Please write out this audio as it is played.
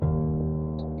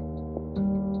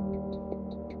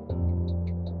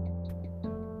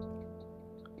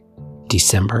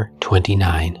December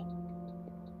 29.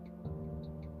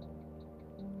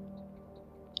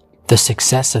 The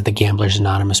success of the Gamblers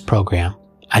Anonymous program,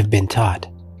 I've been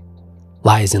taught,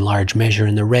 lies in large measure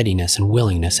in the readiness and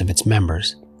willingness of its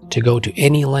members to go to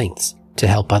any lengths to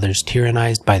help others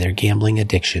tyrannized by their gambling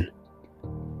addiction.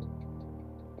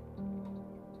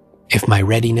 If my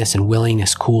readiness and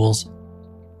willingness cools,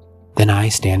 then I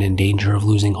stand in danger of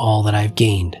losing all that I've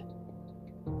gained.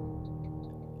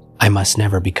 I must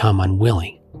never become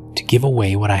unwilling to give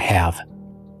away what I have,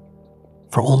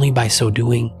 for only by so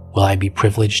doing will I be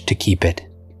privileged to keep it.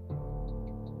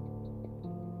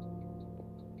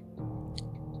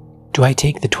 Do I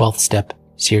take the 12th step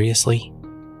seriously?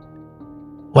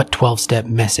 What 12-step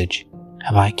message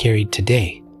have I carried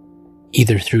today,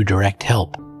 either through direct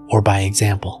help or by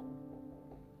example?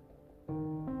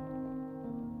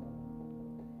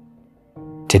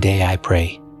 Today I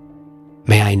pray,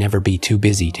 may I never be too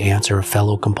busy to answer a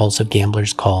fellow compulsive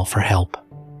gambler's call for help.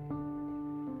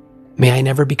 May I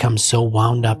never become so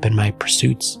wound up in my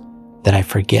pursuits that I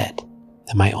forget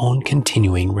that my own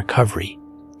continuing recovery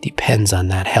depends on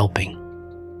that helping.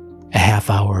 A half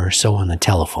hour or so on the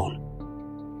telephone,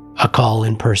 a call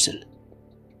in person,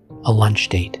 a lunch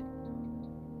date,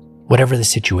 whatever the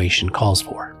situation calls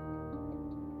for.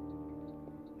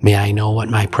 May I know what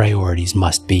my priorities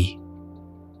must be.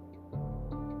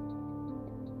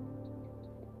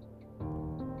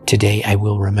 Today I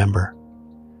will remember,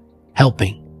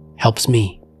 helping helps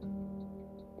me.